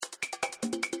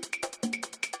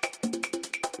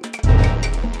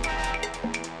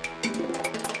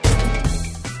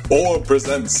or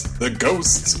presents The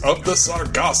Ghosts of the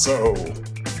Sargasso.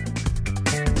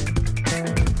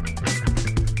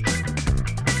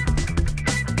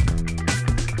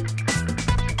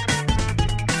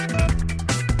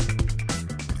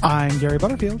 I'm Gary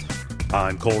Butterfield.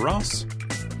 I'm Cole Ross.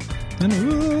 And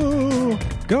ooh,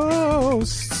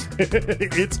 ghosts.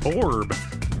 It's Orb.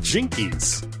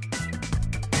 Jinkies.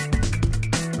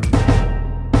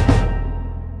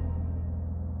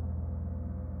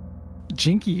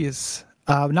 Jinkies.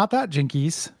 Not that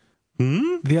Jinkies.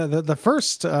 The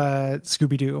first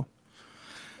Scooby-Doo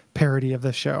parody of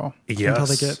this show. Yes. Until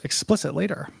they get explicit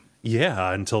later.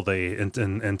 Yeah, until they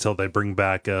until they bring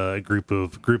back a group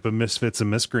of misfits and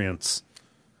miscreants.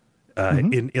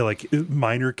 In like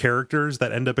minor characters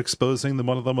that end up exposing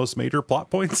one of the most major plot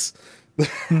points.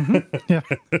 Yeah.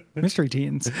 Mystery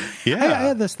teens. Yeah. I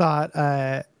had this thought,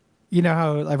 you know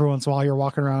how every once in a while you're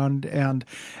walking around and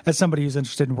as somebody who's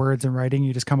interested in words and writing,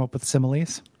 you just come up with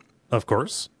similes? Of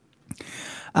course.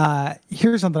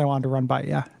 Here's something I wanted to run by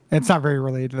you. It's not very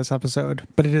related to this episode,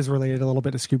 but it is related a little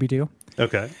bit to Scooby-Doo.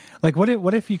 Okay. Like,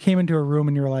 what if you came into a room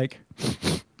and you were like,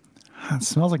 it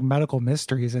smells like medical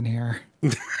mysteries in here.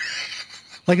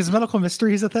 Like, is medical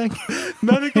mysteries a thing?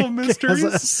 Medical mysteries?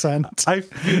 It has a scent.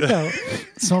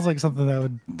 It smells like something that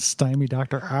would stymie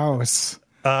Dr. House.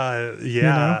 Yeah. You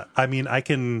know? I mean, I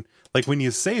can, like, when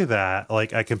you say that,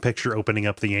 like, I can picture opening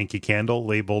up the Yankee Candle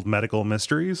labeled medical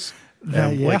mysteries.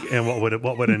 And, yeah. and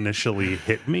what would initially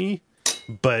hit me.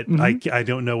 But I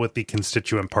don't know what the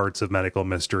constituent parts of medical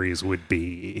mysteries would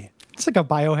be. It's like a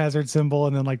biohazard symbol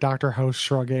and then like Dr. House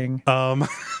shrugging. And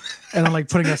then like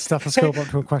putting a stethoscope up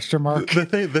to a question mark.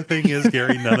 The thing is,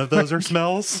 Gary, none of those are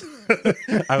smells.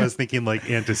 I was thinking like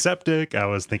antiseptic. I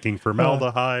was thinking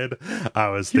formaldehyde. I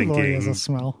was thinking has a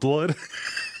smell. Blood.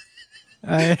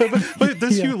 But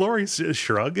does Hugh Laurie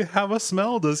shrug have a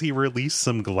smell? Does he release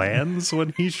some glands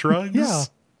when he shrugs? Yeah.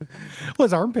 Well,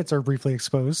 his armpits are briefly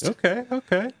exposed.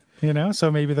 Okay. You know, so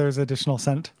maybe there's additional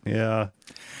scent. Yeah.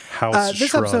 House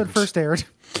this shrugged. episode first aired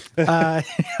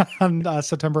on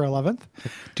September 11th,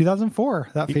 2004,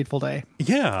 that fateful day.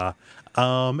 Yeah.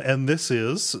 And this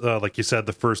is, like you said,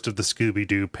 the first of the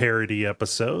Scooby-Doo parody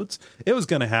episodes. It was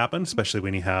going to happen, especially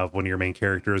when you have one of your main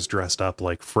characters dressed up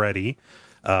like Freddy.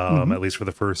 At least for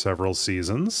the first several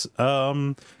seasons.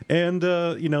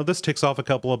 This ticks off a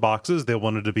couple of boxes. They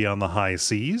wanted to be on the high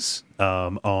seas,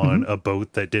 on a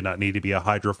boat that did not need to be a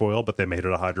hydrofoil, but they made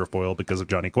it a hydrofoil because of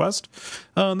Johnny Quest.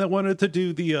 That wanted to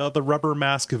do the rubber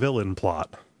mask villain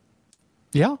plot.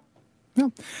 Yeah.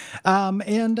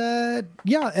 And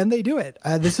they do it.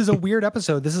 This is a weird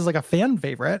episode. This is like a fan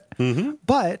favorite,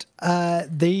 but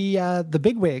the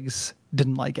bigwigs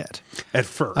didn't like it at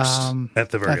first.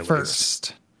 At the very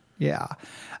least, yeah.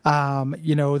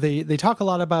 They talk a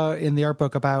lot about in the art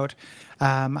book about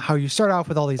how you start off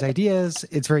with all these ideas.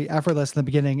 It's very effortless in the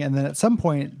beginning, and then at some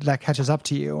point that catches up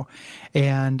to you,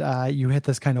 and you hit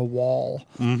this kind of wall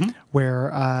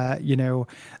where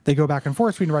they go back and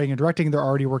forth between writing and directing. They're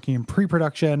already working in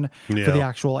pre-production for the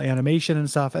actual animation and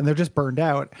stuff, and they're just burned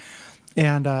out.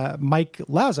 And Mike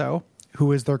Lazo,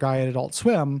 who is their guy at Adult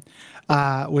Swim,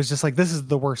 was just like, this is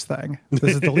the worst thing.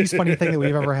 This is the least funny thing that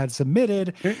we've ever had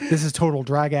submitted. This is total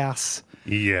drag ass.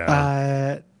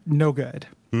 Yeah. No good.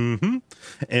 And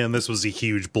this was a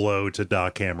huge blow to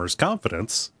Doc Hammer's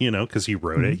confidence, because he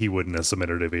wrote it. He wouldn't have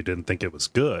submitted it if he didn't think it was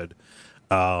good.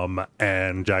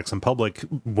 And Jackson Public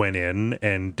went in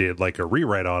and did like a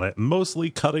rewrite on it, mostly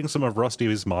cutting some of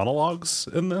Rusty's monologues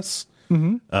in this.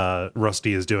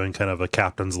 Rusty is doing kind of a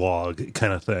captain's log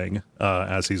kind of thing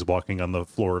as he's walking on the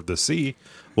floor of the sea.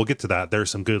 We'll get to that.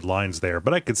 There's some good lines there,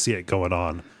 but I could see it going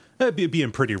on. It'd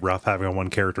being pretty rough having one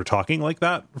character talking like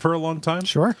that for a long time.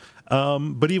 Sure.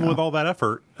 But even with all that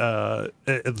effort,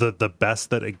 the best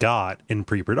that it got in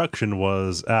pre-production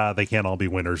was they can't all be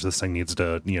winners. This thing needs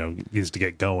to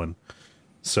get going.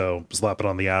 So slap it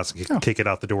on the ass, kick it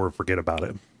out the door, and forget about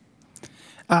it.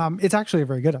 It's actually a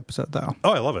very good episode, though.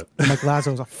 Oh, I love it. Mike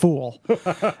Lazo is a fool.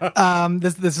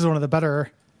 This is one of the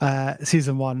better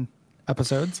season 1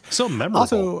 episodes. So memorable.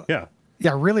 Also,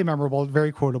 yeah, really memorable,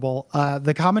 very quotable.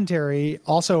 The commentary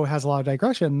also has a lot of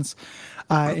digressions,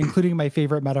 including my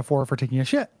favorite metaphor for taking a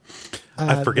shit.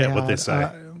 I forget what they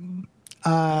say.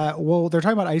 Well, they're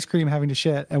talking about ice cream having to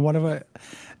shit, and one of it,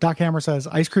 Doc Hammer says,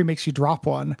 ice cream makes you drop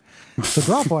one. So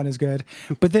drop one is good.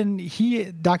 But then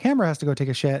Doc Hammer has to go take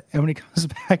a shit, and when he comes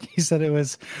back, he said it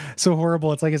was so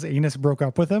horrible, it's like his anus broke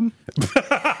up with him.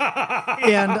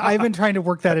 And I've been trying to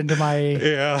work that into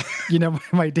my,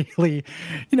 my daily,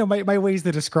 my ways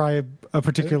to describe a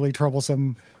particularly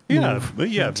troublesome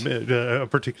a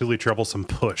particularly troublesome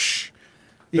push.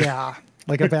 Yeah.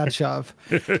 like a bad shove.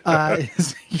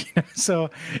 So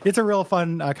it's a real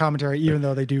fun commentary, even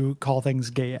though they do call things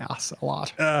gay ass a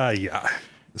lot. Yeah.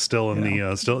 Still in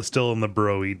the still in the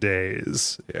broy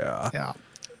days. Yeah.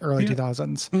 Early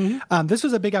 2000s. This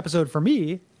was a big episode for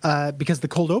me because the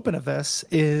cold open of this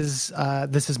is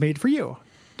This Is Made for You,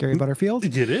 Gary Butterfield.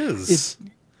 It is.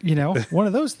 One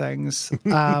of those things,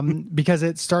 because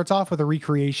it starts off with a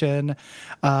recreation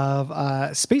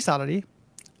of Space Oddity,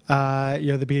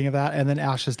 the beginning of that, and then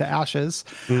Ashes to Ashes,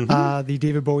 the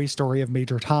David Bowie story of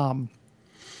Major Tom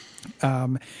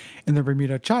in the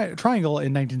Bermuda Triangle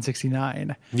in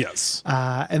 1969. Yes.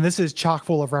 And this is chock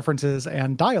full of references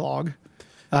and dialogue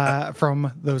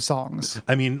from those songs.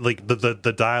 I mean, like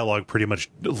the dialogue pretty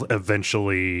much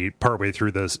eventually partway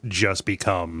through this just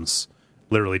becomes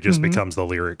the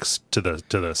lyrics to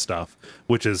this stuff,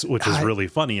 which is really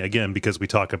funny, again, because we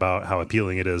talk about how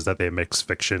appealing it is that they mix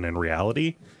fiction and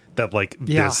reality. That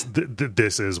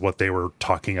this is what they were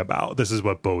talking about. This is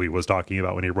what Bowie was talking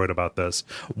about when he wrote about this.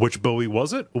 Which Bowie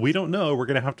was it? We don't know. We're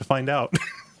going to have to find out.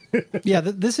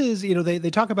 This is, they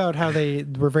talk about how they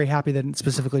were very happy they didn't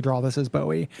specifically draw this as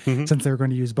Bowie, since they were going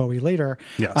to use Bowie later.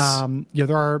 Yes.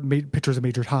 There are pictures of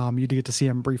Major Tom. You do get to see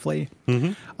him briefly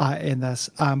in this.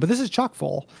 But this is chock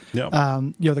full. Yeah.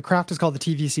 The craft is called the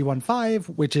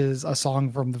TVC-15, which is a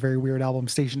song from the very weird album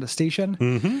Station to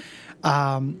Station.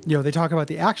 They talk about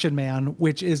the Action Man,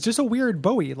 which is just a weird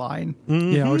Bowie line.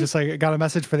 Just like, got a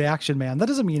message for the Action Man. That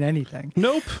doesn't mean anything.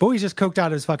 Nope. Bowie's just coked out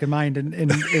of his fucking mind, and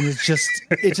it's just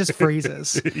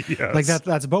phrases. Yes. Like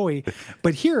that's Bowie.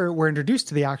 But here we're introduced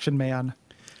to the Action Man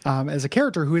as a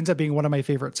character who ends up being one of my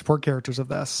favorite support characters of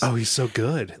this. Oh, he's so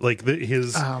good. Like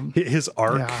his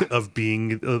arc of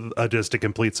being just a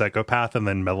complete psychopath and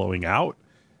then mellowing out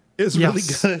is really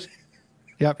good.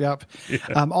 Yep. Yeah.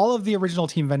 All of the original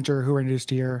Team Venture who were introduced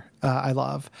here, I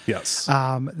love. Yes.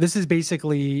 This is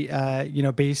basically,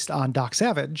 based on Doc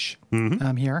Savage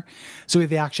here. So we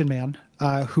have the Action Man,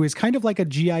 who is kind of like a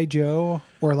G.I. Joe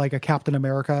or like a Captain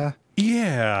America.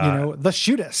 Yeah. The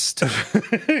shootist.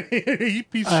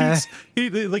 he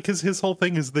shoots. His whole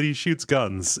thing is that he shoots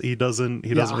guns. He doesn't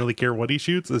really care what he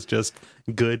shoots. It's just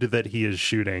good that he is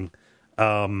shooting.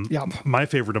 My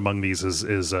favorite among these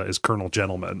is Colonel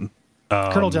Gentleman.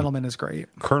 Colonel Gentleman is great.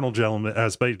 Colonel Gentleman,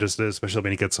 especially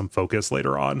when he gets some focus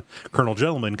later on. Colonel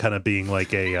Gentleman kind of being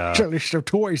like a list of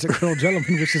toys that Colonel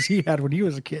Gentleman wishes he had when he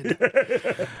was a kid.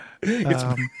 But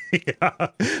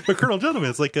Colonel Gentleman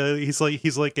is like he's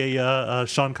like a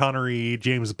Sean Connery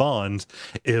James Bond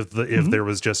if there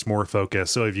was just more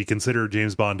focus. So if you consider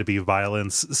James Bond to be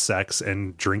violence, sex,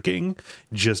 and drinking,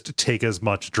 just take as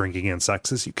much drinking and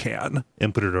sex as you can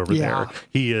and put it over there.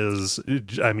 He is.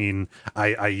 I mean,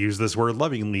 I use this word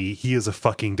lovingly. He is a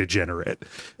fucking degenerate.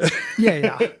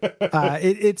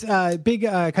 It's a big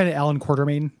kind of Alan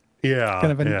Quartermain.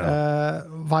 Kind of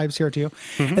vibes here too.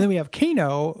 And then we have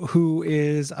Kano, who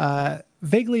is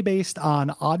vaguely based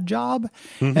on Odd Job,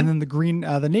 and then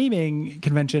the naming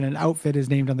convention and outfit is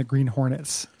named on the Green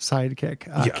Hornets sidekick,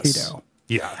 Kato.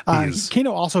 Yeah,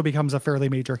 Kano also becomes a fairly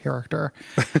major character.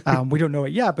 We don't know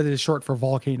it yet, but it is short for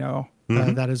Volcano.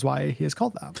 That is why he is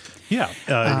called that.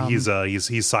 Yeah,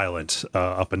 he's silent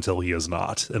up until he is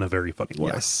not, in a very funny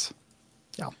way. Yes.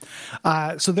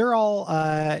 Yeah. So they're all,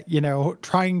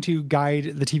 trying to guide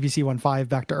the TVC-15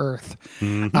 back to Earth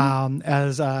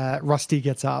as Rusty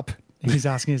gets up. He's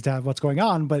asking his dad what's going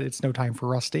on, but it's no time for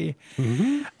Rusty.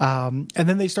 And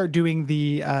then they start doing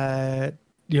the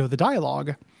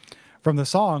dialogue from the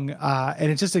song,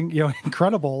 and it's just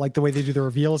incredible, like the way they do the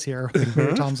reveals here.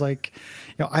 Where Tom's like,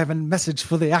 I have a message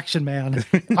for the Action Man.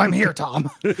 I'm here,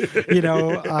 Tom.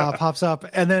 Pops up,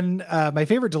 and then my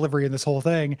favorite delivery in this whole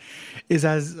thing is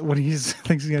when thinks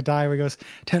he's gonna die. Where he goes,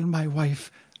 "Tell my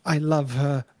wife I love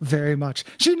her very much.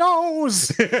 She knows."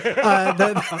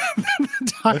 The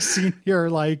Doc scene here,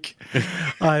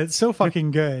 it's so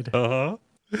fucking good.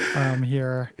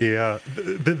 Here. Yeah.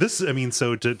 This, I mean,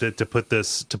 so to put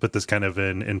this kind of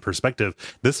in perspective,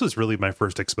 this was really my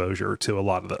first exposure to a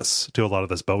lot of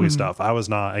this Bowie stuff. I was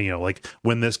not,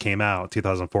 when this came out,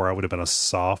 2004, I would have been a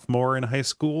sophomore in high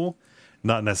school,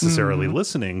 not necessarily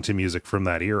listening to music from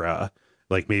that era.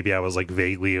 Like maybe I was like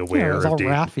vaguely aware. It was all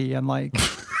Raffi and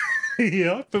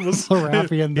Yeah, it was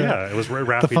Raffi and it was where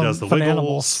Raffi does the Wiggles.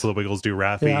 Animals. The Wiggles do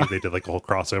Raffi. Yeah. They did like a whole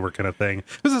crossover kind of thing.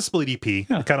 It was a split EP.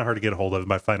 Kind of hard to get a hold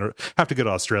of. I have to go to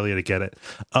Australia to get it.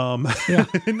 No,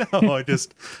 I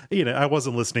just I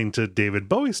wasn't listening to David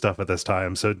Bowie stuff at this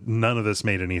time, so none of this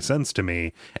made any sense to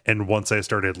me. And once I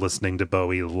started listening to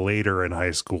Bowie later in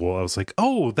high school, I was like,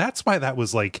 oh, that's why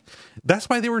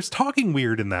they were talking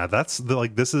weird in that.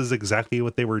 This is exactly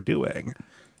what they were doing.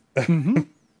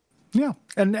 Yeah,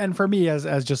 and for me,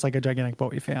 as just like a gigantic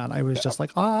Bowie fan, I was just like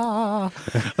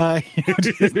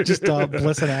just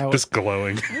blissing out, just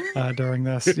glowing during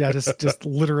this. Yeah, just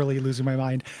literally losing my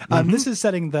mind. This is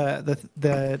setting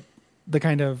the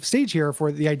kind of stage here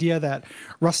for the idea that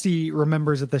Rusty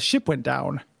remembers that the ship went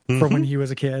down from when he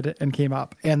was a kid and came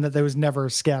up, and that there was never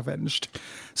scavenged.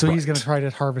 So he's going to try to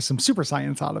harvest some super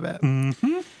science out of it.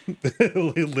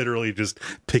 Literally just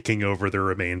picking over the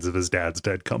remains of his dad's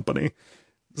dead company.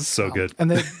 So good.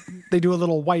 And they do a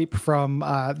little wipe from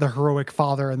the heroic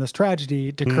father in this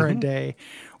tragedy to current day,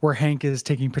 where Hank is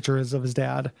taking pictures of his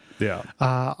dad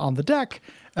on the deck.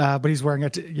 But he's wearing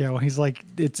he's like,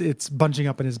 it's bunching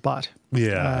up in his butt.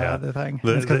 The thing.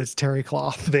 It's because it's terry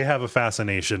cloth. They have a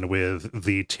fascination with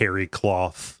the terry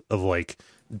cloth of like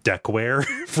deckwear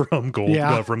from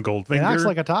Goldfinger. It acts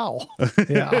like a towel.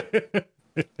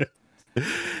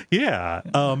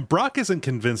 Brock isn't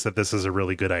convinced that this is a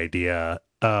really good idea,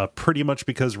 pretty much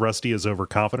because Rusty is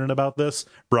overconfident about this.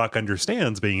 Brock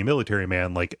understands, being a military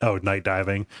man, like, night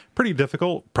diving, pretty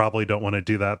difficult, probably don't want to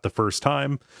do that the first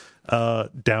time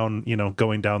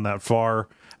going down that far,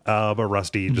 but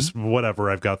Rusty just, whatever,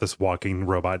 I've got this walking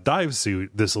robot dive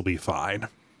suit, this will be fine.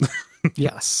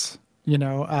 Yes.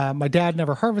 My dad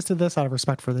never harvested this out of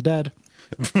respect for the dead.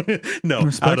 No,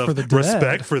 respect out of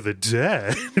respect for the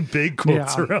dead. Big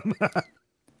quotes around that.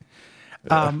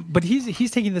 But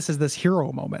he's taking this as this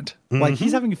hero moment. Like,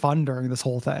 he's having fun during this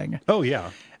whole thing. Oh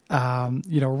yeah.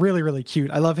 Really, really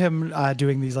cute. I love him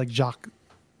doing these like Jacques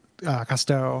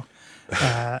Cousteau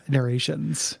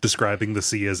narrations, describing the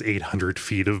sea as 800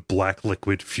 feet of black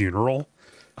liquid funeral.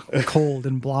 Cold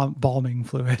and balming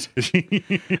fluid.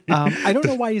 I don't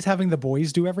know why he's having the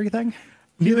boys do everything.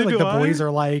 Neither like do the I. boys are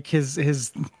like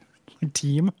his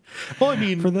team. Well, I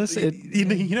mean, for this, he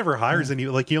never hires any.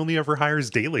 Like, he only ever hires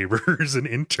day laborers and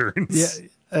interns.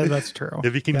 Yeah, that's true.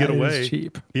 If he can that get away, is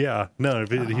cheap. Yeah, no.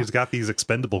 If he's got these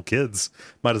expendable kids,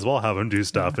 might as well have him do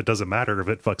stuff. It doesn't matter if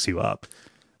it fucks you up.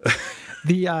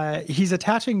 He's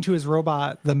attaching to his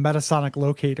robot the Metasonic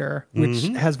locator, which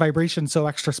has vibrations so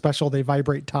extra special they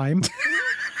vibrate time.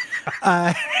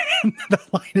 The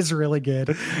line is really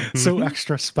good. So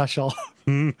extra special.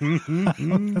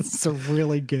 It's a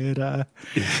really good,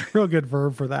 real good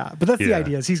verb for that. But that's the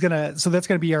idea. Is that's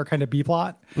gonna be our kind of B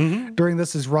plot. During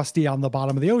this is Rusty on the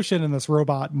bottom of the ocean and this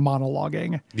robot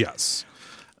monologuing. Yes.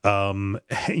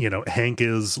 Hank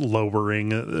is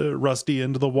lowering Rusty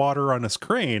into the water on his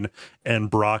crane, and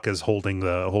Brock is holding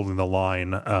the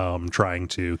line, trying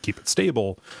to keep it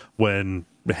stable. When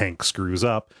Hank screws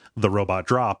up, the robot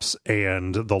drops,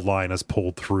 and the line is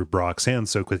pulled through Brock's hand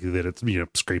so quickly that it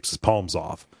scrapes his palms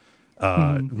off.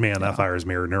 That fires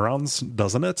mirror neurons,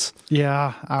 doesn't it?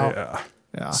 Yeah.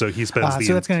 Yeah. So he spends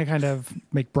so that's going to kind of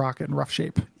make Brock in rough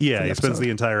shape. Yeah, he spends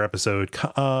the entire episode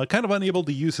kind of unable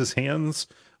to use his hands,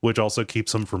 which also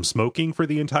keeps him from smoking for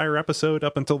the entire episode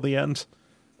up until the end.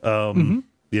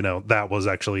 That was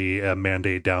actually a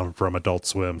mandate down from Adult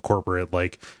Swim corporate.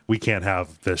 Like, we can't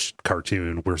have this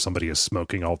cartoon where somebody is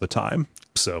smoking all the time.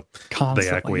 So Constantly.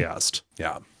 They acquiesced.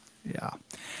 Yeah. Yeah.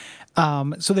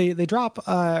 So they drop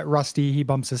Rusty. He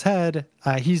bumps his head.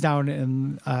 He's down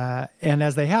and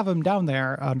as they have him down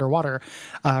there underwater,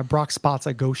 Brock spots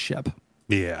a ghost ship.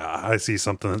 Yeah, I see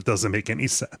something that doesn't make any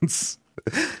sense.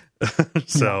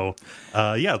 So,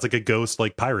 it's like a ghost,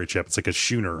 like pirate ship. It's like a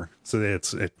schooner. So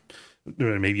it's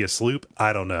maybe a sloop.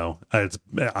 I don't know. I've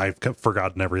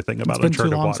forgotten everything about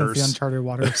Uncharted Waters. Since the Uncharted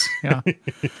Waters. Yeah,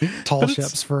 tall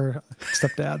ships for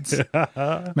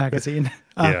stepdads magazine.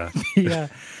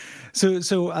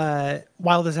 So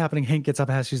while this is happening, Hank gets up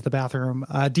and has to use the bathroom.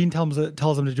 Dean tells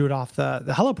him to do it off the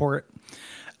heliport.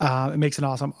 It makes an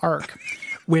awesome arc.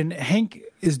 When Hank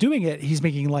is doing it, he's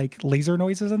making like laser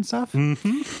noises and stuff.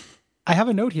 I have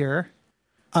a note here.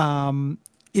 Do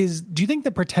you think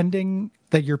that pretending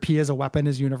that your pee is a weapon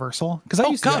is universal? Because I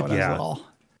used to do it when I was little.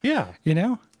 Yeah.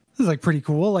 This is like pretty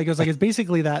cool. Like, it's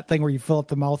basically that thing where you fill up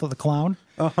the mouth of the clown.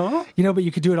 But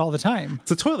you could do it all the time.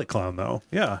 It's a toilet clown though.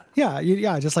 Yeah.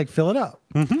 Yeah. Just like fill it up.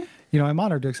 I'm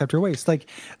honored to accept your waste. Like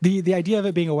the idea of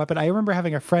it being a weapon. I remember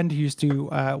having a friend who used to,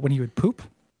 when he would poop,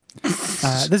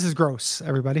 this is gross,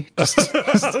 everybody.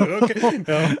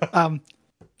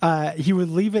 He would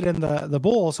leave it in the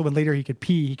bowl, so when later he could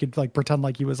pee, he could like pretend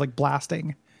like he was like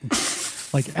blasting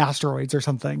like asteroids or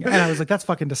something. And I was like, that's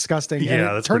fucking disgusting. Yeah, and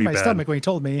that's turned pretty my bad. stomach when he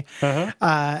told me.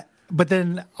 But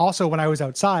then also when I was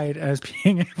outside and I was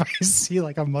peeing, if I see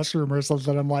like a mushroom or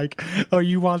something, I'm like, oh,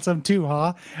 you want some too,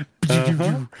 huh?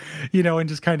 And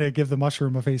just kind of give the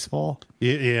mushroom a face full.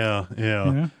 Yeah.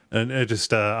 And it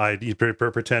just, you're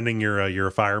pretending you're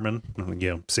a fireman,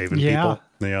 saving people.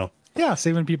 Yeah. Yeah,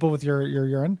 saving people with your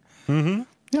urine.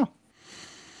 Yeah.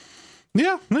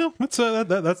 Yeah, no, that's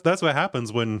what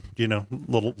happens when, you know,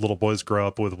 little boys grow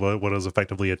up with what is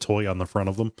effectively a toy on the front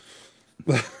of them.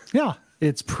 Yeah,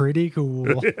 it's pretty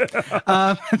cool.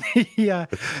 Yeah.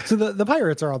 So the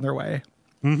pirates are on their way.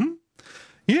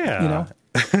 Yeah. You know?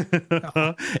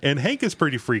 And Hank is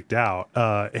pretty freaked out.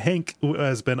 Hank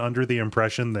has been under the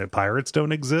impression that pirates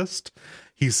don't exist.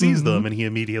 He sees them and he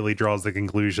immediately draws the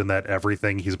conclusion that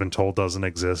everything he's been told doesn't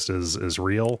exist is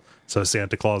real. So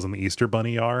Santa Claus and the Easter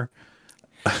Bunny are.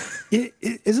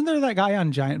 Isn't there that guy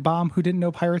on Giant Bomb who didn't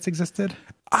know pirates existed?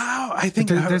 Oh, I think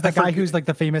there's that guy who's like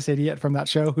the famous idiot from that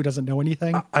show who doesn't know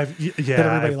anything. That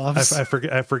everybody loves. I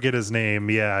forget his name.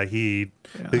 Yeah, he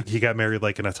got married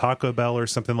like in a Taco Bell or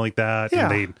something like that.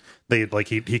 Yeah. And they like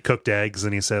he cooked eggs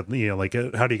and he said, you know, like,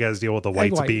 how do you guys deal with the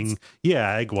whites being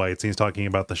egg whites? And he's talking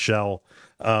about the shell.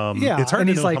 It's hard and to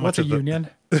he's know like, how what's much a union?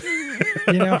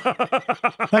 You know,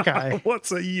 that guy.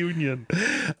 What's a union?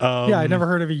 I never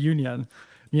heard of a union.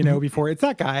 You know, before. It's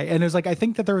that guy. And it was like, I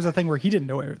think that there was a thing where he didn't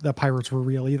know the pirates were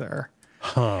real either.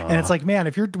 And it's like, man,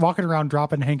 if you're walking around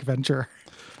dropping Hank Venture,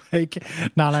 like,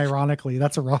 non-ironically,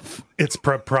 that's a rough. It's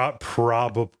probably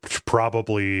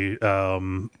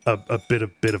a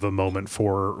bit of a moment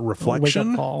for reflection.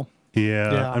 Wake up call.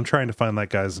 Yeah, I'm trying to find that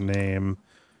guy's name.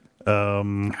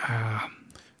 Let's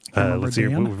see.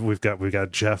 We've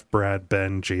got Jeff, Brad,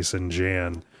 Ben, Jason,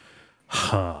 Jan.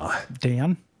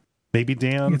 Dan. Maybe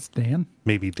Dan. It's Dan.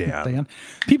 Maybe Dan. Dan.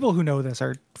 People who know this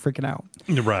are freaking out.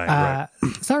 Right.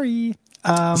 Sorry.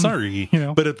 Sorry. You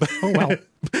know. But oh well.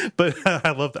 But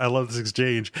I love this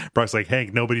exchange. Brock's like,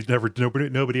 Hank, nobody ever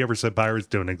said pirates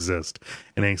don't exist.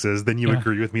 And Hank says, then you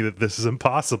agree with me that this is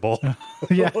impossible.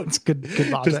 Yeah, it's good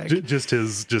logic. Just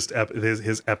his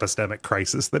epistemic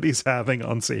crisis that he's having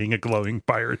on seeing a glowing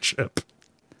pirate ship.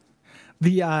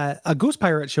 A ghost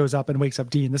pirate shows up and wakes up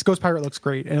Dean. This ghost pirate looks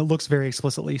great, and it looks very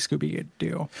explicitly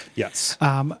Scooby-Doo. Yes.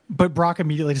 But Brock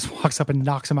immediately just walks up and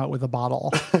knocks him out with a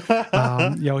bottle.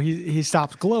 You know, he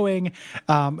stops glowing.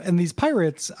 And these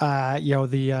pirates, you know,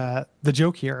 the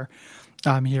joke here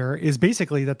is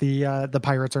basically that the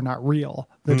pirates are not real.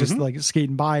 They're just like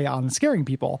skating by on scaring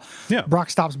people. Yeah. Brock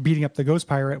stops beating up the ghost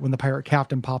pirate when the pirate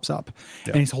captain pops up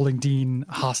and he's holding Dean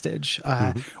hostage.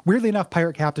 Weirdly enough,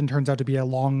 pirate captain turns out to be a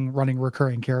long running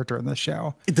recurring character in this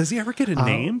show. Does he ever get a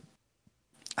name?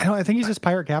 I think he's just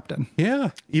pirate captain.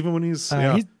 Yeah. Even when he's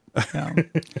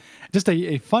just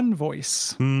a fun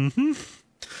voice.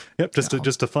 Yep,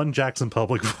 just a fun Jackson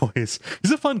Public voice.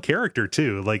 He's a fun character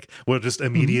too. Like, well, just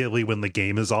immediately when the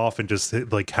game is off, and just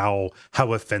like how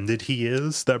offended he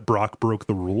is that Brock broke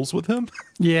the rules with him.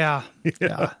 Yeah.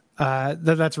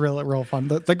 That's real fun.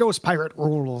 The ghost pirate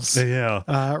rules.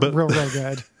 Yeah, real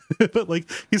good. But like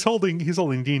he's holding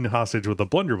Dean hostage with a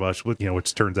blunderbuss,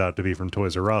 which turns out to be from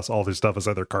Toys R Us. All this stuff is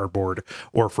either cardboard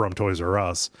or from Toys R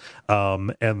Us.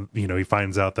 And he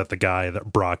finds out that the guy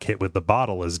that Brock hit with the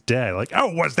bottle is dead. Like,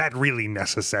 oh, was that really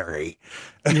necessary?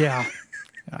 Yeah.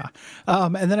 Yeah.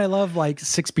 And then I love, like,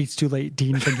 6 beats too late,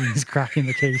 Dean thinking he's cracking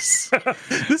the case.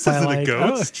 This isn't a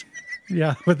ghost.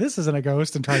 Yeah, but this isn't a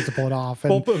ghost, and tries to pull it off.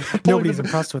 And nobody's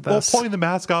impressed with this. Well, pulling the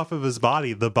mask off of his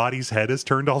body, the body's head is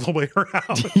turned all the way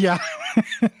around. Yeah.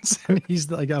 And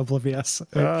he's like oblivious.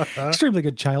 Extremely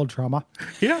good child trauma.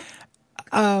 Yeah.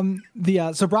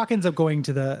 So Brock ends up going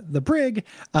to the brig.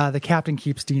 The captain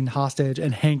keeps Dean hostage,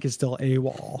 and Hank is still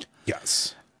AWOL.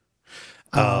 Yes.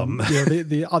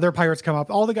 The other pirates come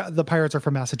up. All the pirates are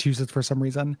from Massachusetts for some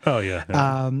reason. Oh yeah.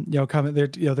 Coming there.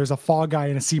 There's a fog guy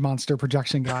and a sea monster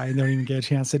projection guy, and they don't even get a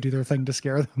chance to do their thing to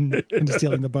scare them into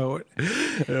stealing the boat.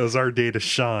 It was our day to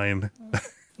shine.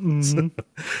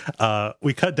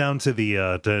 We cut down to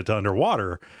the to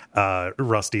underwater.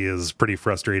 Rusty is pretty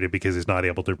frustrated because he's not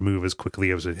able to move as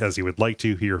quickly as he would like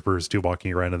to. He refers to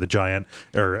walking around in the giant,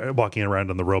 or walking around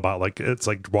on the robot like it's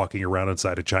like walking around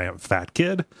inside a giant fat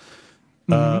kid.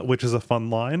 Which is a fun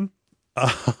line.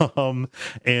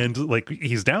 And like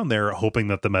he's down there hoping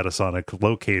that the Metasonic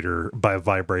locator, by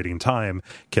vibrating time,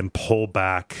 can pull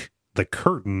back the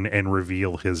curtain and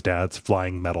reveal his dad's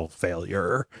flying metal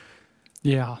failure.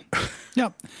 Yeah.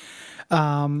 Yep.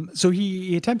 So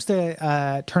he attempts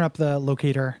to turn up the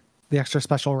locator, the extra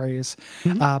special rays,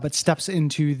 but steps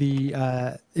into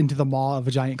the maw of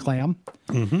a giant clam,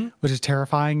 which is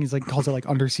terrifying. He's like, calls it like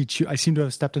undersea I seem to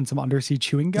have stepped in some undersea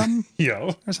chewing gum.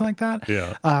 Yeah. Or something like that.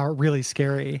 Yeah. Really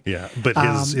scary. Yeah. But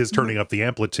his turning up the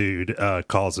amplitude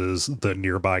causes the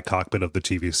nearby cockpit of the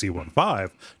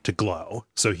TVC-15 to glow.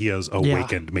 So he has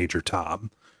awakened Major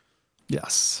Tom.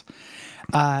 Yes.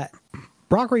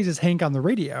 Brock raises Hank on the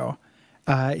radio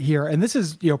here, and this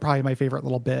is probably my favorite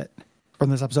little bit from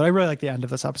this episode. I really like the end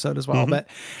of this episode as well. But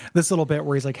this little bit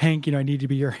where he's like, Hank, I need to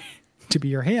be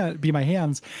your hand, be my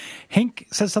hands. Hank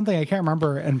says something I can't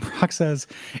remember, and Brock says,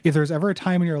 if there's ever a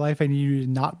time in your life I need you to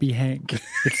not be Hank,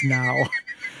 it's now.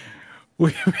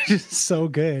 Which is so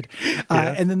good.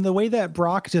 And then the way that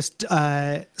Brock just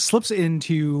slips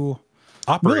into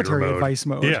Operator military mode. advice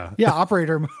mode. Yeah,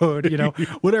 Operator mode.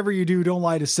 Whatever you do, don't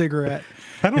light a cigarette.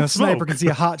 I don't Sniper smoke. can see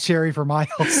a hot cherry for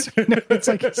miles. It's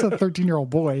like it's a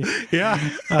 13-year-old boy. Yeah.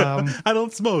 I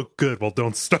don't smoke. Good. Well,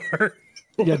 don't start.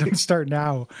 Don't start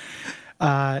now.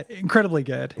 Incredibly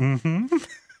good.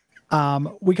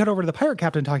 We cut over to the pirate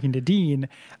captain talking to Dean,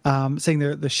 saying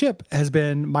the ship has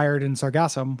been mired in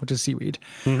Sargasso, which is seaweed,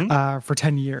 for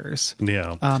 10 years.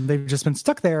 Yeah. They've just been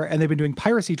stuck there, and they've been doing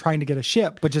piracy trying to get a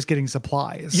ship, but just getting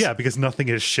supplies. Yeah, because nothing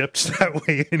is shipped that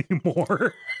way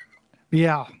anymore.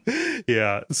 Yeah.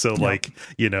 Yeah. So like,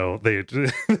 they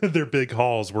their big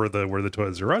hauls were the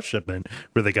Toys R Us shipment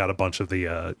where they got a bunch of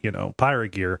the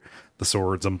pirate gear, the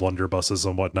swords and blunderbusses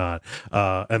and whatnot.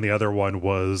 And the other one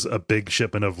was a big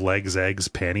shipment of legs, eggs,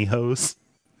 pantyhose,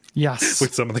 Yes.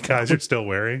 which some of the guys are still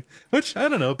wearing. Which I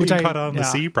don't know, being caught out on the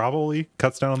sea probably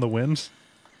cuts down on the wind.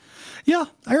 Yeah,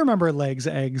 I remember legs,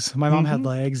 eggs. My mom had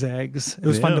legs, eggs. It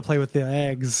was fun to play with the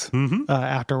eggs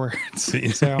afterwards.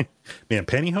 So, man,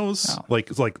 pantyhose, like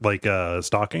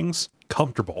stockings,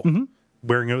 comfortable.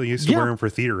 Wearing, I used to wear them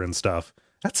for theater and stuff.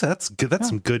 That's good. That's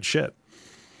some good shit.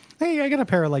 Hey, I got a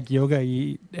pair of like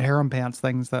yoga harem pants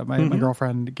things that my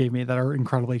girlfriend gave me that are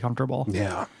incredibly comfortable.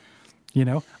 Yeah,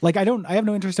 like I have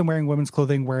no interest in wearing women's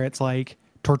clothing where it's like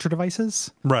torture devices.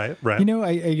 Right.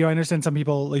 I understand some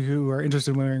people like who are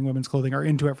interested in wearing women's clothing are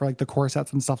into it for like the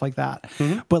corsets and stuff like that.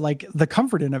 But like the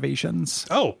comfort innovations.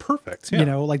 Oh, perfect.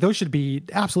 Yeah. Like those should be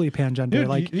absolutely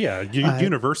pangender.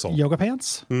 Universal. Yoga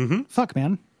pants. Fuck,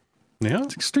 man. Yeah.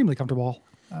 It's extremely comfortable.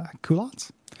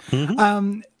 Culottes.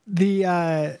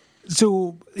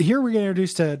 So here we're getting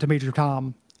introduced to Major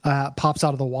Tom. Pops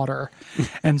out of the water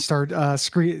and start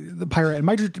the pirate, and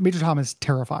Major Tom is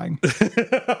terrifying.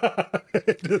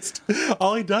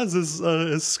 All he does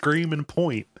is scream and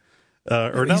point,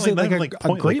 or not He's like like a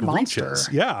point, great like monster. reaches.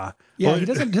 Yeah, Well, he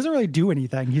doesn't really do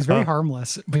anything. He's very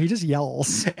harmless, but he just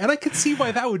yells. And I could see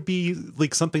why that would be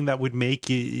like something that would make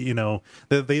they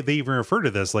even refer to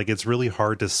this like it's really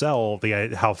hard to sell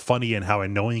how funny and how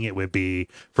annoying it would be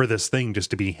for this thing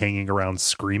just to be hanging around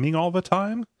screaming all the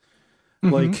time.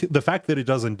 Like the fact that it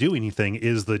doesn't do anything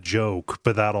is the joke,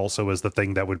 but that also is the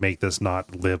thing that would make this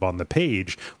not live on the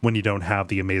page when you don't have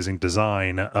the amazing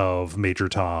design of Major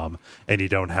Tom and you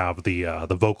don't have the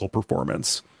vocal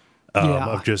performance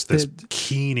of just this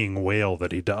keening wail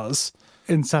that he does.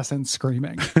 Incessant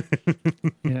screaming.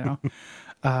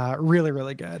 Really,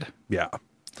 really good. Yeah.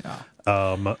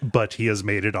 But he has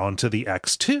made it onto the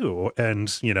X2,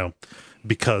 and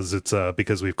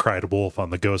because we've cried wolf on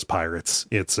the Ghost Pirates,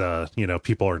 it's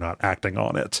people are not acting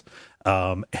on it.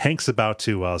 Hank's about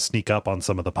to sneak up on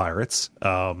some of the pirates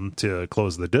to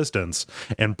close the distance,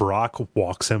 and Brock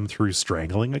walks him through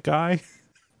strangling a guy.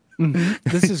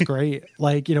 This is great.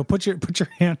 Like, put your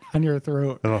hand on your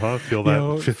throat. Feel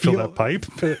that feel that pipe.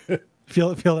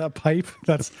 Feel that pipe.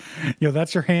 That's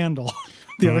that's your handle.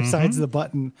 The other side's the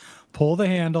button. Pull the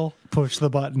handle, push the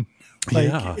button.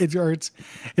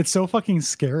 It's so fucking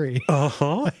scary.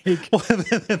 Well,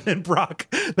 and then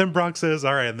Brock says,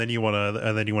 "All right," and then you want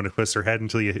to twist her head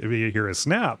until you hear a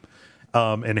snap.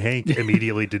 And Hank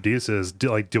immediately deduces,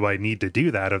 do I need to do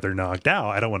that if they're knocked out?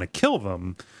 I don't want to kill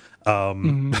them.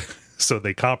 So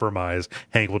they compromise.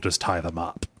 Hank will just tie them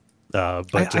up.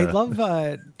 But I love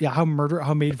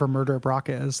how made for murder Brock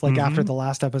is, like after the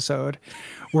last episode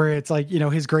where it's like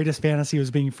his greatest fantasy was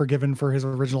being forgiven for his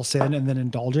original sin and then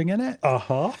indulging in it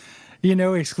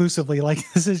exclusively. Like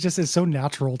this is so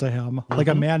natural to him, like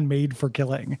a man made for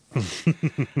killing.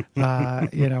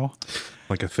 Like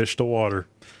a fish to water.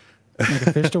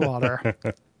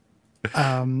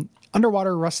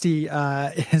 Underwater, Rusty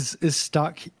is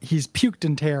stuck. He's puked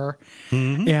in terror,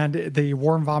 and the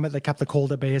warm vomit that kept the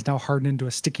cold at bay is now hardened into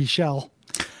a sticky shell.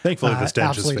 Thankfully, the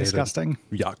stench is faded. Disgusting.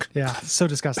 Yuck. Yeah, so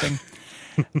disgusting.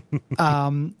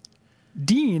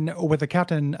 Dean, with the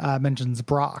captain, mentions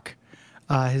Brock,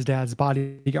 his dad's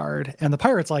bodyguard, and the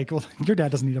pirate's like, "Well, your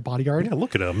dad doesn't need a bodyguard." Yeah,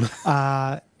 look at him.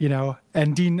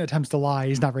 And Dean attempts to lie.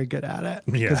 He's not very good at it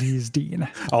because he's Dean.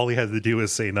 All he had to do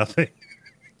is say nothing.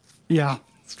 Yeah.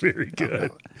 It's very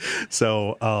good.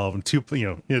 So,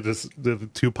 the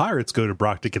two pirates go to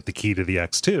Brock to get the key to the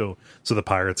X2, so the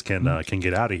pirates can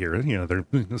get out of here. They're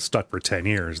stuck for 10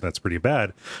 years. That's pretty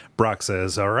bad. Brock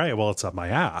says, "All right, well, it's up my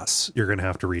ass. You're going to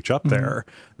have to reach up there."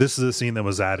 This is a scene that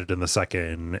was added in the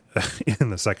second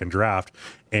draft,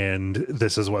 and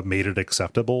this is what made it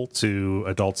acceptable to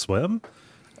Adult Swim.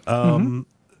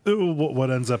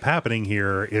 What ends up happening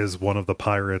here is one of the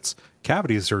pirates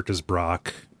cavity searches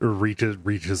Brock,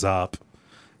 reaches up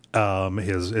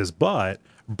his butt.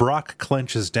 Brock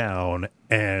clenches down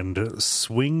and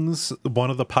swings one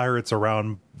of the pirates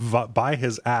around by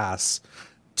his ass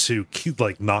to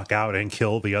knock out and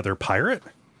kill the other pirate.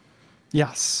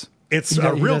 Yes, it's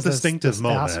a real distinctive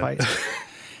moment.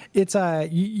 It's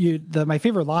my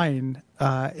favorite line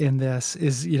in this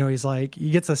is, he's like,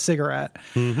 he gets a cigarette,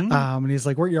 and he's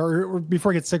like,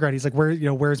 before he gets a cigarette, he's like,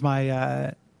 where's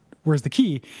the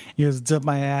key? He goes, "It's up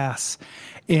my ass,"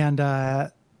 and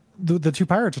the two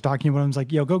pirates are talking. One of them's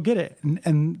like, "Yo, go get it,"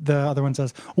 and the other one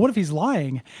says, "What if he's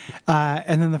lying?"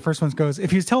 And then the first one goes, "If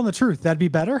he's telling the truth, that'd be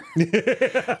better."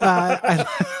 I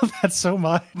love that so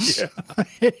much.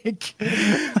 Yeah.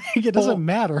 It doesn't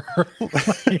matter.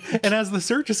 And as the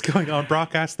search is going on,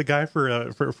 Brock asks the guy for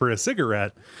a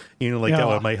cigarette. Oh,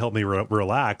 it might help me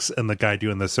relax. And the guy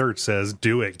doing the search says,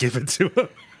 "Do it, give it to him."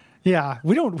 Yeah,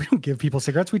 we don't give people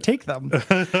cigarettes. We take them.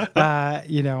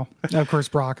 Of course,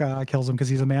 Brock kills him because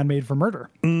he's a man made for murder.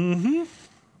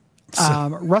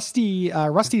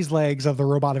 Rusty's legs of the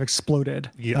robot have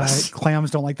exploded. Yes. Clams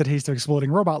don't like the taste of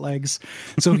exploding robot legs.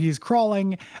 So he's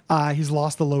crawling. He's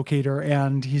lost the locator,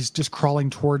 and he's just crawling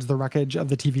towards the wreckage of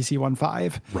the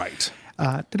TVC-15. Right.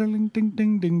 Ding, ding,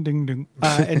 ding, ding, ding, ding,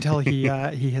 until he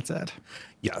hits it.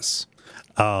 Yes.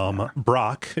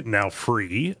 Brock, now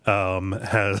free,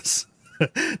 has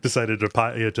decided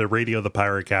to radio the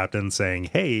pirate captain saying,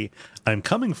 "Hey, I'm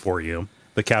coming for you."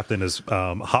 The captain is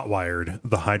hot-wired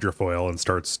the hydrofoil and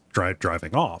starts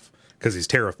driving off because he's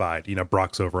terrified.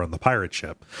 Brock's over on the pirate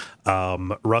ship.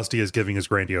 Rusty is giving his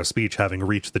grandiose speech, having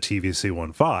reached the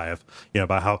TVC-15,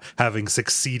 about how having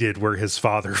succeeded where his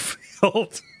father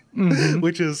failed.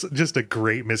 Which is just a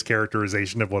great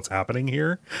mischaracterization of what's happening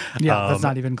here. Yeah, that's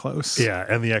not even close. Yeah,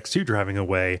 and the X2 driving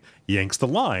away yanks the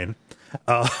line,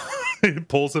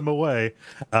 pulls him away,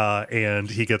 and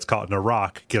he gets caught in a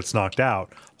rock, gets knocked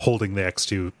out, holding the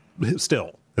X2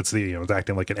 still. It's it's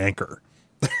acting like an anchor.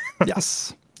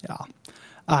 Yes. Yeah.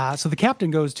 So the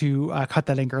captain goes to cut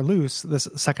that anchor loose, this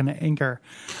second anchor,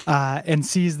 and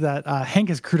sees that Hank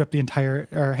has tied up the entire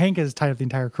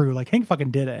crew. Like, Hank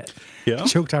fucking did it. Yeah.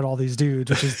 Choked out all these dudes,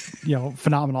 which is,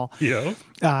 phenomenal. Yeah.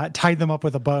 Tied them up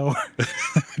with a bow,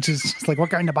 which is just like,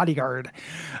 what kind of bodyguard?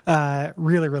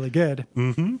 Really, really good.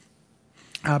 Mm-hmm.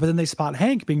 But then they spot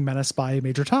Hank being menaced by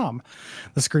Major Tom,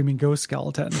 the screaming ghost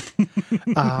skeleton.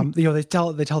 They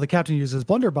tell the captain to use his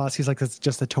blunderbuss. He's like, "It's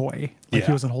just a toy." Like,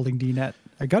 he wasn't holding Dean at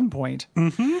gunpoint.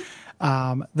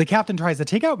 The captain tries to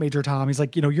take out Major Tom. He's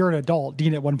like, "You're an adult."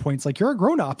 Dean at one point's like, "You're a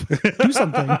grown up. Do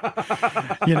something."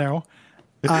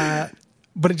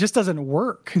 But it just doesn't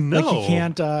work. No. Like, he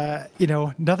can't,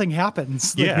 nothing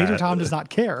happens. Like, Major Tom does not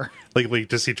care. Like he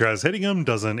tries hitting him,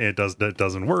 doesn't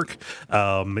work.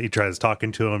 He tries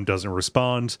talking to him, doesn't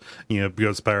respond.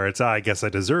 Ghost pirates, I guess I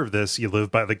deserve this. You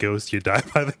live by the ghost, you die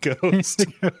by the ghost.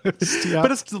 Yeah.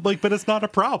 But it's not a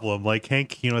problem. Like,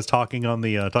 Hank, is talking on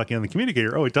the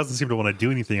communicator. Oh, it doesn't seem to want to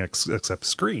do anything except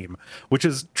scream, which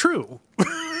is true.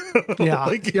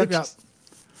 Yeah.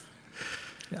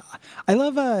 Yeah. I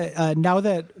love now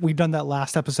that we've done that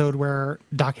last episode where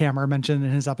Doc Hammer mentioned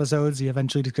in his episodes, he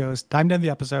eventually just goes, "Time to end the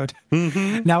episode."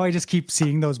 Now I just keep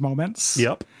seeing those moments.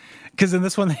 Yep. Because in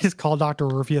this one, they just call Dr.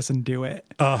 Orpheus and do it.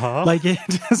 Like, it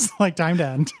just like, time to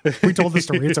end. We told the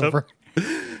story. It's over.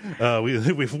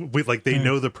 We like, they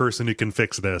know the person who can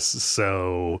fix this.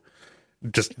 So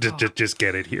just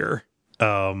get it here.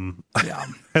 I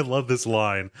love this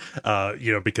line,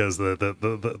 because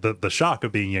the shock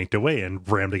of being yanked away and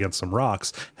rammed against some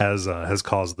rocks has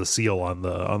caused the seal on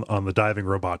the diving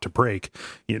robot to break.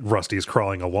 Rusty is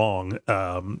crawling along,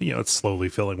 it's slowly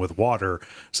filling with water. It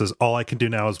says, "All I can do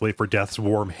now is wait for death's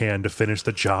warm hand to finish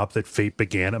the job that fate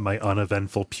began at my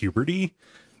uneventful puberty."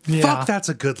 Yeah. Fuck, that's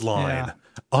a good line. Yeah.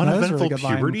 Uneventful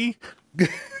puberty.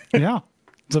 Yeah,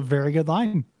 it's a very good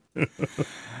line.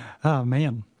 Oh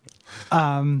man.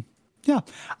 So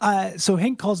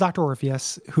Hank calls Dr.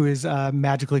 Orpheus, who is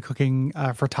magically cooking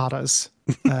frittatas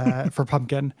for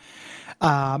Pumpkin.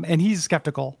 And he's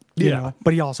skeptical, you know,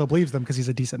 but he also believes them because he's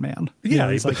a decent man. You know,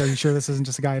 he's like, are you sure this isn't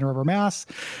just a guy in a rubber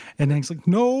mask? And Hank's like,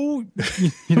 no,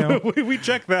 you know. we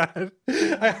check that.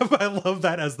 I love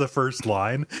that as the first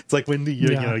line. It's like when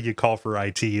you know, you call for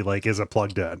IT, like, is it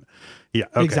plugged in? Yeah,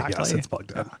 okay, exactly. Yes, it's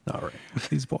plugged in. All right.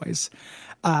 These boys.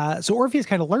 So Orpheus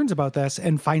kind of learns about this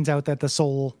and finds out that the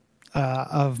soul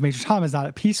of Major Tom is not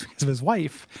at peace because of his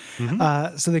wife.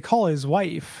 So they call his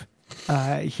wife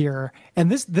here,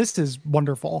 and this is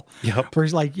wonderful. Yep. Where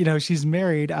he's like, you know, she's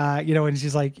married, you know, and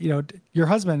she's like, you know, your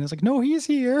husband is like, no, he's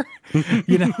here,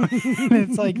 you know, and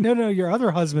it's like, no, your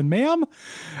other husband, ma'am.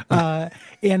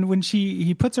 And when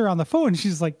he puts her on the phone,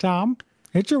 she's like, Tom,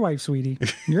 it's your wife, sweetie.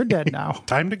 You're dead now.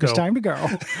 Time to go. It's time to go.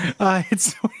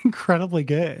 It's so incredibly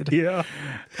good. Yeah.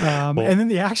 And then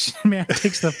the action man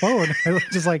takes the phone. I was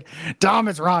just like, Tom,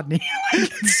 it's Rodney.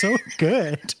 Like, it's so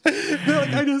good.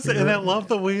 Like, I love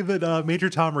the way that Major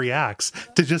Tom reacts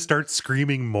to just start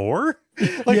screaming more.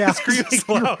 Like, yeah, screaming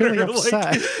louder. Really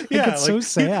upset. It's so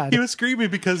sad. He was screaming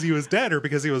because he was dead, or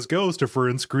because he was ghost, or for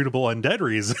inscrutable undead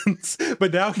reasons.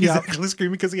 But now he's actually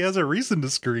screaming because he has a reason to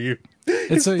scream.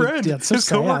 His friend, his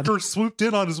coworker, swooped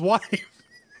in on his wife.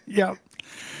 Yep.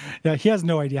 Yeah, he has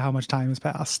no idea how much time has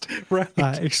passed. Right.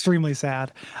 Extremely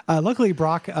sad. Luckily,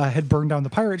 Brock had burned down the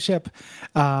pirate ship.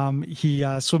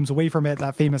 He swims away from it.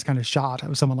 That famous kind of shot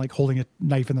of someone like holding a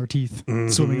knife in their teeth,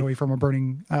 swimming away from a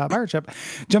burning pirate ship.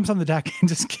 Jumps on the deck and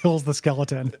just kills the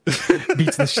skeleton.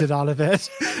 Beats the shit out of it.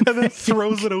 And then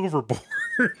throws it overboard.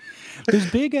 There's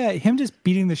big, him just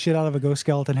beating the shit out of a ghost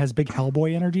skeleton has big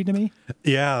Hellboy energy to me.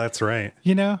 Yeah, that's right.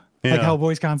 You know? Yeah. Like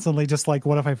Hellboy's constantly just like,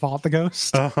 what if I fought the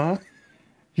ghost? Uh-huh.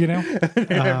 You know?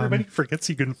 Everybody forgets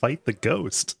you can fight the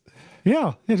ghost.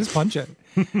 Yeah, just punch it.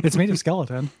 It's made of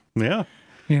skeleton. Yeah.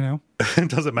 You know? It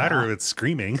doesn't matter if it's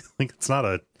screaming. Like, it's not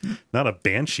a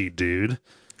banshee, dude.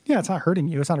 Yeah, it's not hurting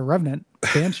you. It's not a revenant,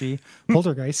 banshee,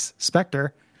 poltergeist,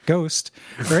 specter, ghost,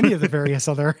 or any of the various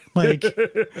other like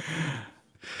things.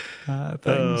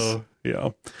 Oh, yeah.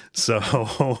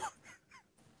 So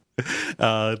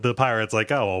the pirate's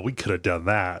like, oh, well, we could have done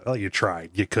that. Well, you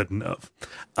tried. You couldn't have.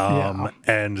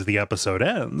 And the episode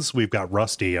ends. We've got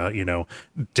Rusty, you know,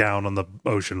 down on the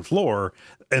ocean floor,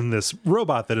 and this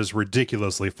robot that is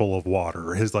ridiculously full of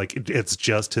water. His like, it's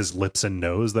just his lips and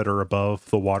nose that are above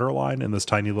the waterline in this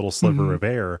tiny little sliver of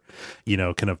air, you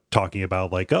know, kind of talking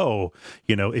about like, oh,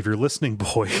 you know, if you're listening,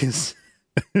 boys.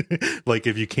 Like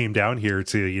if you came down here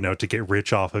to, you know, to get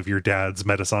rich off of your dad's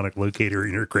Metasonic locator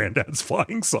and your granddad's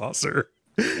flying saucer.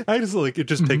 I just like it,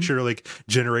 just picture like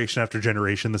generation after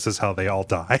generation, this is how they all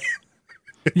die.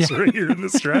 It's right here in the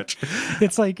stretch.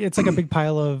 It's like a big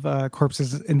pile of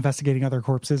corpses investigating other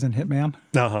corpses in Hitman.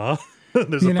 Uh-huh.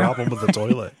 There's a problem with the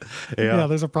toilet. Yeah,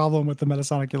 there's a problem with the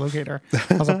Metasonic locator.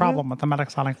 There's a problem with the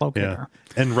Metasonic locator.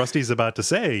 Yeah. And Rusty's about to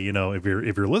say, you know, if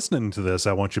you're listening to this,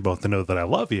 I want you both to know that I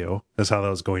love you. That's how that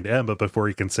was going to end. But before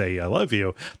he can say I love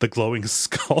you, the glowing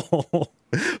skull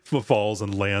falls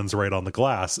and lands right on the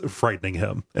glass, frightening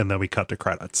him. And then we cut to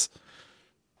credits.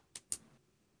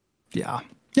 Yeah.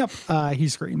 Yep. He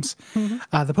screams.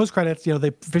 The post credits, you know, they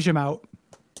fish him out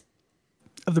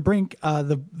of the brink.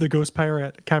 The ghost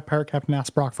pirate captain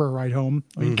asked Brock for a ride home.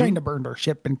 He kind of burned our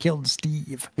ship and killed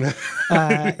Steve. You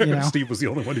know? Steve was the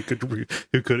only one who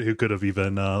could have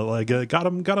even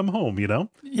got him home. You know.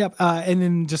 Yep. And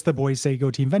then just the boys say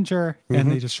go Team Venture,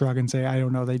 and they just shrug and say I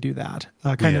don't know. They do that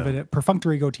kind of a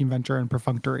perfunctory go Team Venture and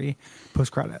perfunctory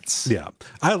post credits. Yeah,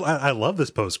 I love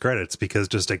this post credits because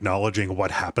just acknowledging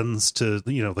what happens to,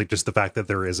 you know, like just the fact that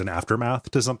there is an aftermath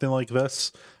to something like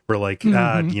this. We're like, you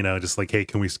know, just like, hey,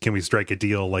 can we strike a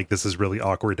deal? Like, this is really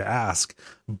awkward to ask,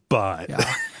 but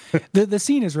the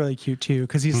scene is really cute too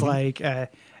because he's like,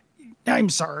 I'm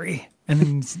sorry, and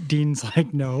then Dean's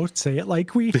like, no, say it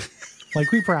like we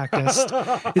practiced.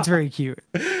 It's very cute.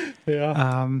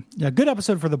 Yeah. Good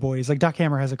episode for the boys. Like Duck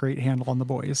Hammer has a great handle on the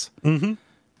boys.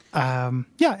 And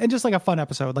just like a fun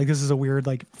episode. Like this is a weird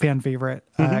like fan favorite,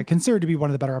 considered to be one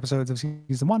of the better episodes of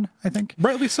season 1, I think.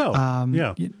 Rightly so.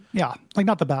 Like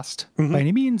not the best by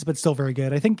any means, but still very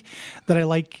good. I think that I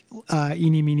like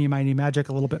Eeny Meeny Miny Magic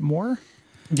a little bit more.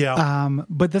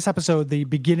 But this episode, the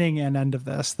beginning and end of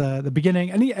this, the beginning,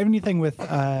 anything with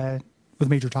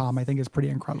Major Tom, I think is pretty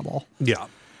incredible.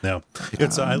 No,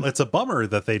 it's a bummer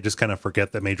that they just kind of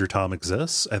forget that Major Tom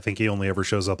exists. I think he only ever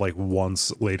shows up like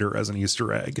once later as an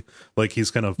Easter egg. Like he's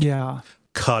kind of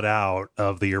cut out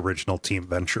of the original Team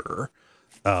Venture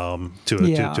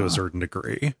to a certain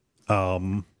degree.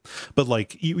 But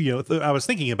like you know, I was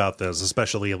thinking about this,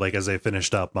 especially like as I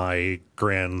finished up my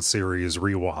Grand Series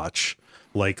rewatch.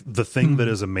 Like, the thing that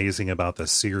is amazing about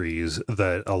this series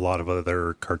that a lot of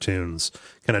other cartoons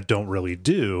kind of don't really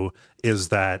do is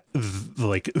that,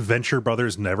 like, Venture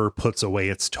Brothers never puts away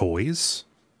its toys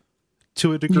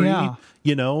to a degree. Yeah.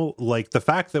 You know, like the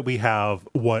fact that we have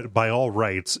what by all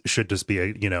rights should just be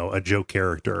a joke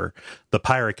character, the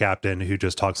pirate captain who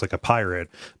just talks like a pirate,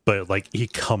 but like he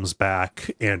comes back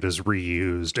and is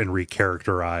reused and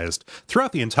recharacterized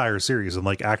throughout the entire series, and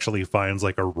like actually finds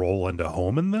like a role and a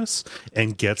home in this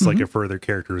and gets like a further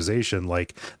characterization.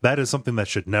 Like, that is something that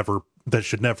should never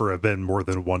have been more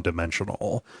than one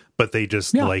dimensional, but they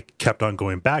just like kept on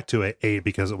going back to it, A,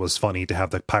 because it was funny to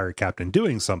have the pirate captain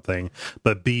doing something,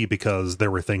 but B, because there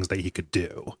were things that he could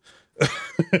do.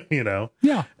 You know?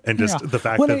 Yeah. And just the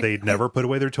fact that they never put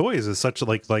away their toys is such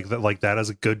like that is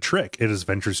a good trick. It is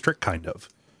Venture's trick, kind of.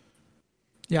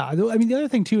 Yeah, I mean, the other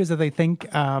thing too is that they think,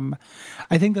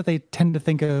 I think that they tend to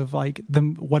think of like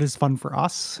what is fun for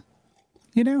us,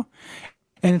 you know?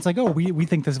 And it's like, oh, we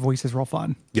think this voice is real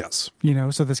fun. Yes. You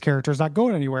know, so this character's not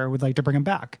going anywhere. We'd like to bring him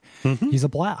back. He's a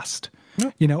blast.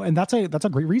 Yeah. You know, and that's a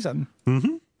great reason.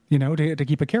 You know, to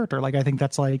keep a character. Like, I think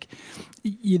that's like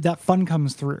that fun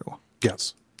comes through.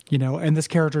 Yes. You know, and this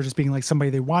character just being like somebody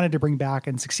they wanted to bring back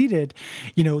and succeeded.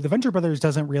 You know, the Venture Brothers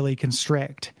doesn't really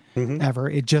constrict ever.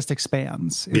 It just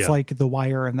expands. It's like The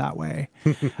Wire in that way.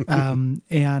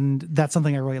 And that's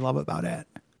something I really love about it.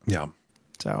 Yeah.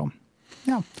 So,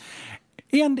 yeah.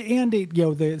 And it, you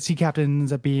know, the sea captain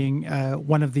ends up being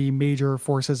one of the major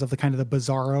forces of the kind of the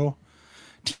Bizarro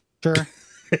teacher.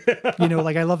 You know,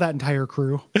 like, I love that entire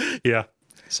crew. Yeah.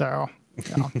 So,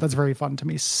 yeah, that's very fun to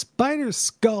me. Spider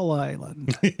Skull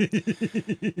Island.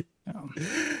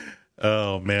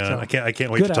 Oh man, So, I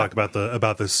can't wait to talk about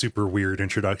the super weird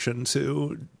introduction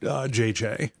to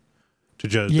JJ,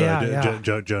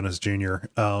 to Jonas Jr.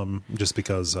 Just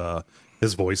because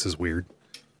his voice is weird.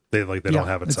 They don't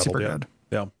have it settled yet. Good.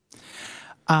 Yeah.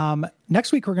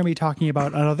 Next week, we're going to be talking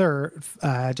about another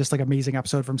just like amazing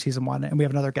episode from season 1. And we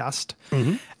have another guest.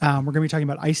 We're going to be talking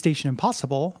about Ice Station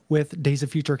Impossible with Days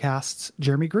of Future Cast's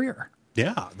Jeremy Greer.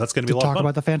 Yeah, that's going to be a lot of fun. Talk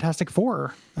about the Fantastic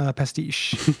Four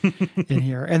pastiche in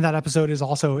here. And that episode is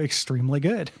also extremely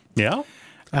good. Yeah.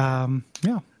 Yeah.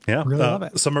 Really love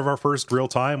it. Some of our first real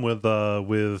time with Billy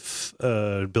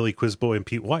Quizboy and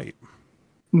Pete White.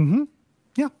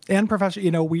 Yeah. And Professor, you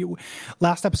know,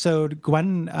 last episode,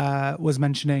 Gwen was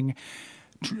mentioning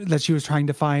that she was trying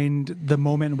to find the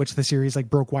moment in which the series like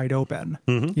broke wide open,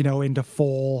 you know, into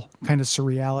full kind of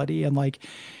surreality, and like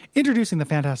introducing the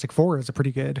Fantastic Four is a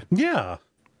pretty good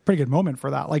moment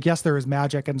for that. Like, yes, there is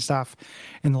magic and stuff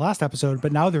in the last episode,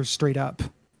 but now there's straight up,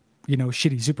 you know,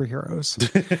 shitty superheroes.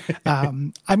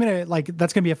 I'm gonna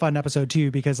that's gonna be a fun episode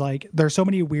too, because like there's so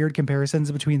many weird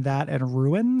comparisons between that and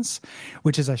Ruins,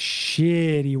 which is a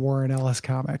shitty Warren Ellis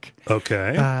comic.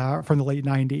 Okay. From the late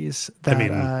 90s. That, I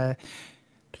mean,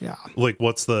 yeah. Like,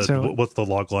 what's the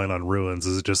log line on Ruins?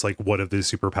 Is it just like, what if these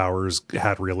superpowers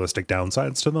had realistic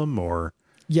downsides to them, or?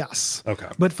 Yes. Okay.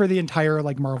 But for the entire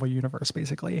like Marvel universe,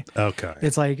 basically. Okay.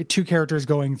 It's like two characters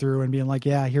going through and being like,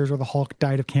 yeah, here's where the Hulk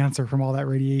died of cancer from all that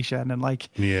radiation. And like,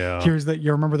 here's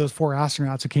you remember those 4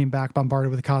 astronauts who came back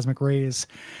bombarded with cosmic rays,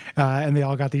 and they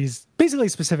all got these basically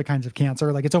specific kinds of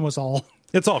cancer. Like, it's almost all.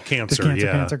 It's all cancer.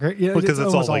 Cancer. Yeah. Because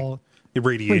it's all like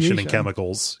radiation and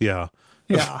chemicals. Yeah.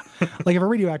 Yeah. Like, if a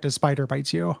radioactive spider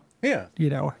bites you, you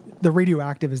know, the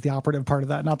radioactive is the operative part of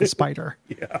that, not the spider.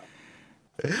 Yeah.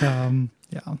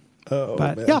 Yeah. But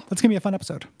man. Yeah, that's gonna be a fun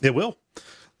episode. It will.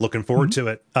 Looking forward to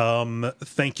it.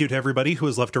 Thank you to everybody who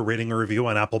has left a rating or review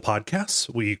on Apple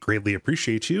Podcasts. We greatly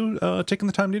appreciate you taking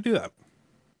the time to do that.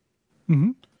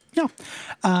 Yeah.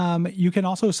 You can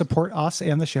also support us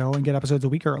and the show and get episodes a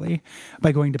week early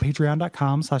by going to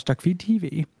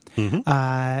patreon.com/duckfeedtv.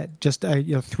 Just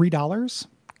 $3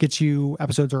 gets you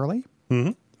episodes early.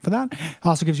 For that. It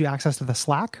also gives you access to the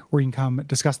Slack, where you can come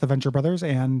discuss the Venture Brothers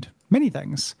and many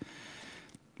things.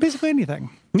 Basically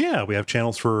anything. Yeah, we have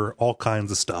channels for all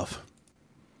kinds of stuff.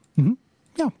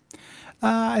 Yeah.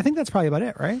 I think that's probably about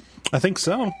it, right? I think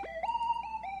so.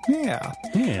 Yeah.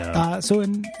 Yeah. So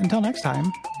until next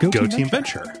time, go Team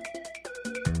Venture.